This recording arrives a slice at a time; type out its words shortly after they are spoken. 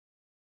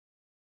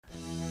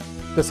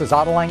This is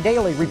Autoline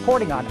Daily,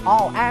 reporting on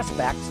all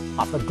aspects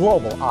of the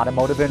global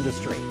automotive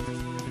industry.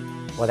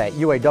 Well, that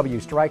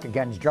UAW strike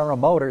against General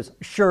Motors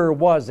sure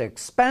was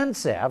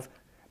expensive.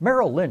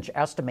 Merrill Lynch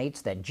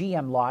estimates that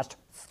GM lost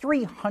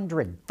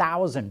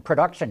 300,000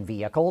 production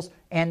vehicles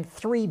and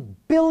 $3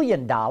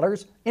 billion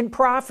in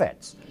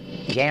profits.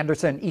 The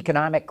Anderson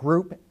Economic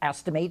Group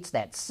estimates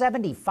that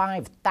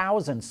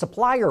 75,000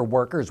 supplier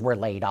workers were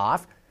laid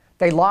off.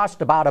 They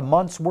lost about a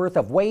month's worth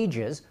of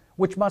wages,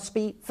 which must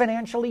be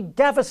financially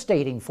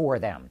devastating for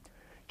them.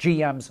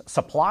 GM's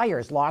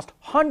suppliers lost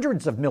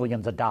hundreds of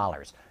millions of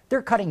dollars.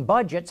 They're cutting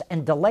budgets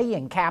and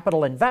delaying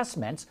capital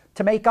investments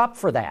to make up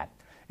for that.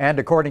 And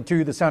according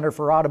to the Center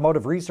for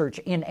Automotive Research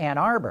in Ann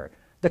Arbor,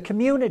 the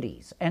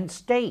communities and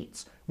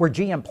states where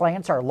GM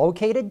plants are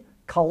located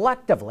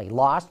collectively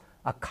lost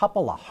a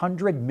couple of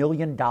 $100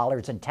 million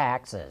in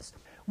taxes.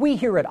 We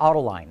here at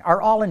Autoline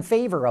are all in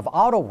favor of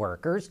auto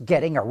workers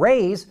getting a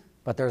raise,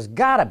 but there's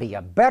got to be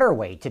a better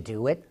way to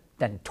do it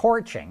than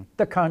torching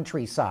the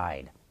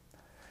countryside.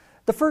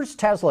 The first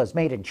Teslas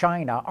made in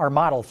China are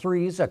Model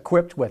 3s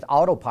equipped with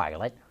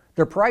autopilot.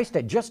 They're priced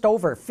at just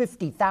over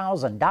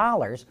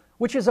 $50,000,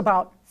 which is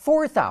about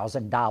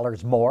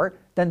 $4,000 more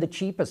than the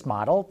cheapest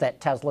model that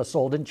Tesla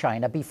sold in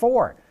China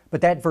before. But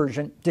that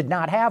version did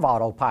not have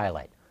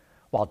autopilot.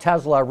 While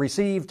Tesla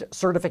received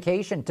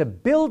certification to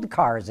build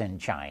cars in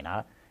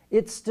China,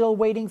 it's still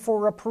waiting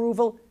for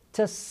approval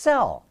to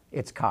sell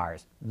its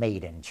cars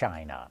made in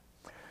China.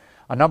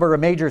 A number of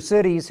major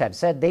cities have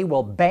said they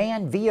will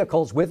ban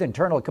vehicles with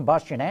internal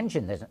combustion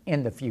engines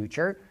in the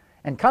future,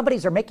 and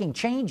companies are making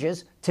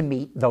changes to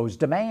meet those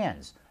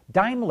demands.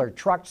 Daimler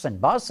Trucks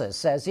and Buses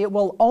says it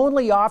will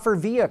only offer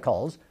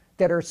vehicles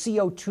that are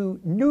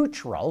CO2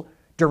 neutral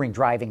during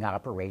driving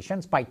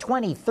operations by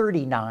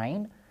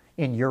 2039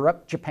 in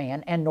Europe,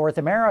 Japan, and North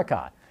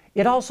America.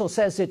 It also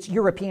says its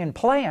European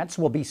plants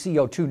will be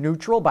CO2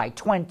 neutral by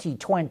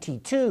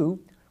 2022,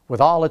 with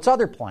all its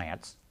other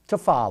plants to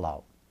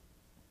follow.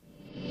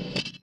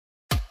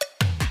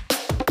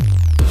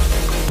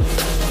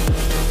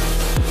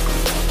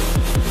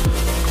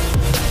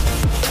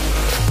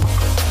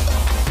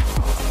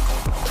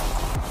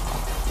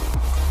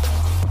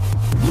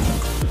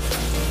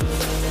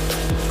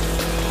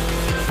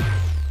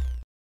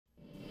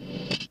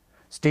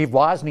 Steve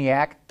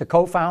Wozniak, the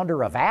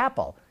co-founder of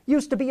Apple,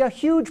 used to be a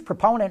huge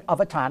proponent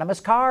of autonomous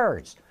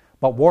cars.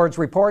 But Ward's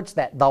reports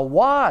that the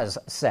Woz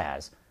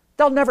says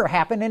they'll never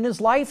happen in his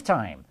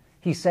lifetime.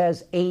 He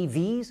says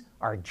AVs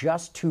are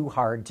just too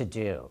hard to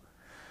do.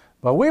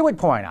 But we would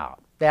point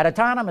out that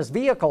autonomous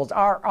vehicles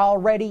are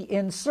already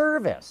in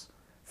service.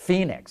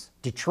 Phoenix,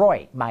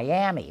 Detroit,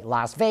 Miami,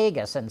 Las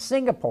Vegas, and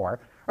Singapore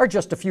are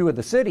just a few of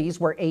the cities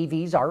where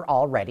AVs are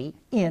already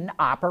in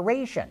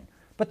operation.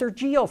 But they're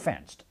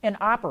geofenced and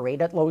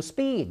operate at low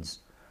speeds.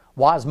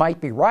 Woz might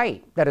be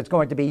right that it's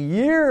going to be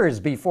years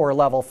before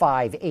Level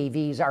 5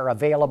 AVs are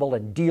available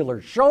in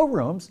dealer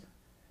showrooms,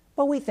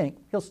 but we think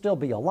he'll still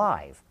be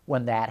alive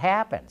when that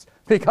happens.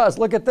 Because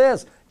look at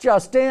this,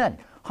 just in.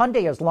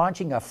 Hyundai is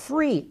launching a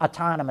free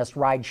autonomous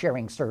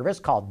ride-sharing service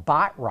called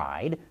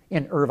BotRide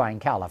in Irvine,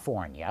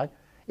 California.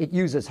 It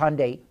uses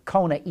Hyundai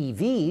Kona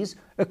EVs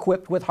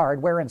equipped with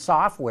hardware and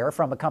software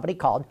from a company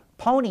called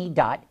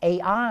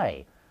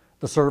Pony.ai.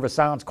 The service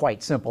sounds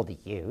quite simple to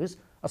use.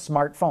 A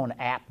smartphone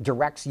app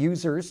directs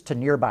users to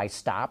nearby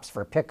stops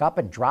for pickup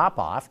and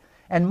drop-off,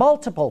 and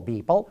multiple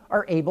people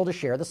are able to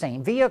share the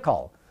same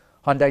vehicle.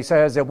 Hyundai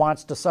says it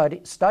wants to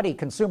study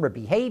consumer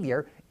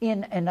behavior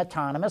in an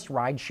autonomous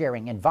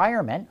ride-sharing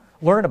environment,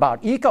 learn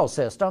about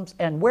ecosystems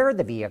and where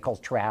the vehicles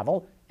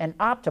travel, and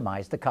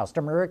optimize the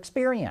customer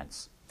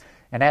experience.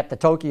 And at the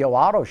Tokyo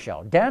Auto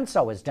Show,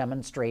 Denso is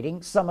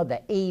demonstrating some of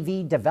the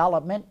AV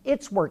development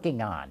it's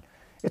working on.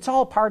 It's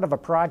all part of a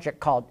project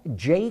called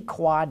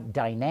J-Quad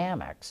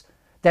Dynamics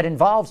that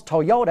involves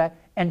Toyota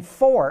and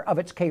 4 of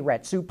its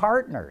Keiretsu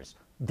partners,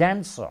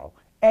 Denso,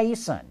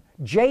 Aisin,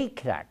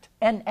 JTECT,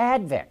 and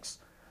Advix.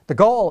 The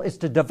goal is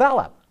to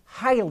develop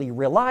highly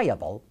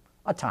reliable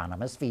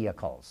autonomous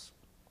vehicles.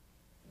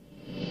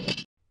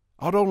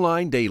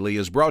 Autoline Daily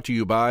is brought to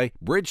you by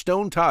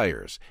Bridgestone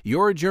Tires,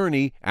 your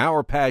journey,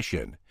 our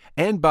passion,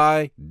 and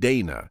by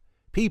Dana,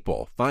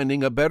 people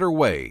finding a better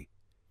way.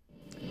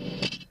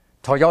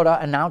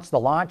 Toyota announced the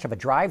launch of a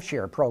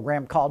drive-share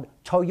program called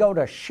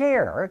Toyota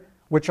Share,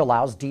 which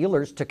allows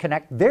dealers to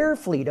connect their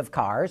fleet of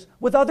cars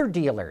with other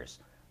dealers.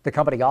 The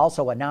company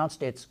also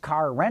announced its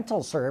car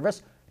rental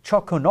service,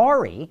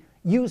 Chokunori,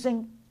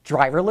 using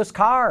driverless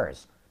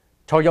cars.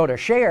 Toyota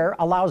Share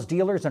allows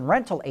dealers and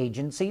rental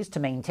agencies to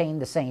maintain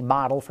the same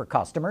model for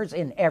customers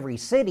in every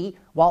city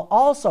while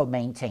also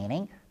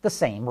maintaining the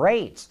same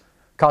rates.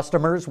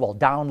 Customers will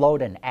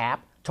download an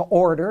app to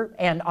order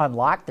and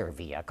unlock their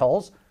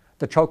vehicles.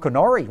 The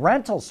Chokunori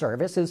rental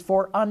service is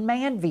for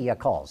unmanned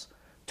vehicles.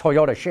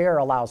 Toyota Share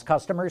allows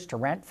customers to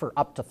rent for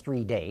up to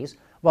 3 days,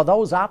 while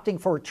those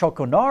opting for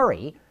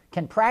Chokunori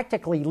can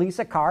practically lease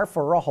a car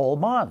for a whole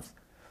month.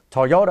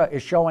 Toyota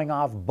is showing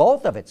off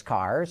both of its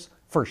cars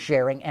for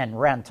sharing and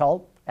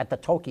rental at the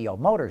Tokyo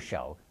Motor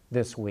Show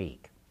this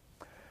week.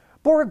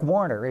 Borg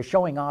Warner is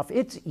showing off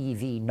its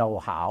EV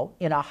know-how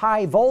in a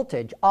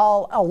high-voltage,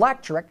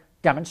 all-electric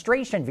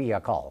demonstration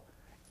vehicle.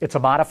 It's a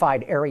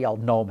modified aerial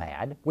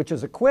Nomad, which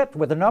is equipped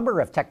with a number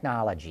of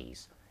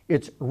technologies.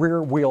 Its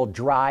rear-wheel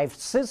drive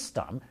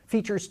system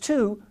features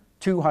two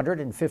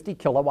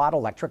 250-kilowatt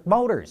electric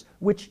motors,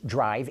 which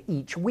drive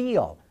each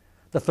wheel.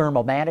 The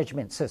thermal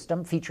management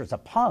system features a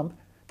pump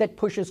that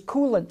pushes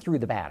coolant through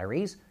the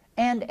batteries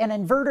and an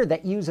inverter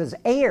that uses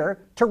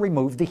air to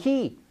remove the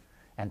heat.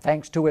 And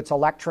thanks to its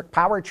electric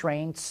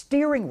powertrain,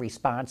 steering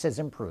response is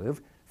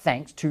improved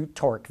thanks to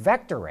torque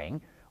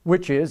vectoring,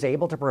 which is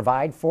able to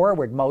provide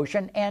forward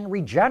motion and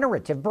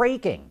regenerative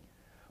braking.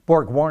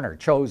 Borg Warner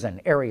chose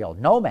an aerial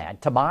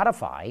Nomad to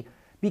modify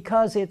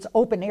because its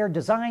open-air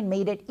design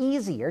made it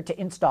easier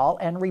to install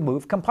and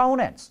remove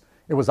components.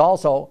 It was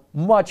also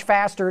much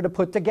faster to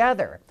put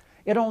together.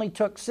 It only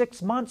took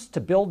 6 months to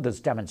build this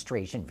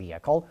demonstration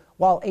vehicle,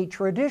 while a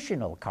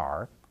traditional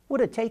car would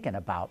have taken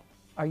about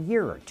a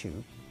year or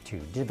two to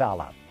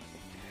develop.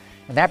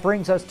 And that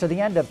brings us to the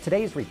end of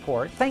today's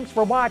report. Thanks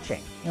for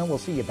watching, and we'll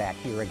see you back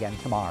here again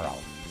tomorrow.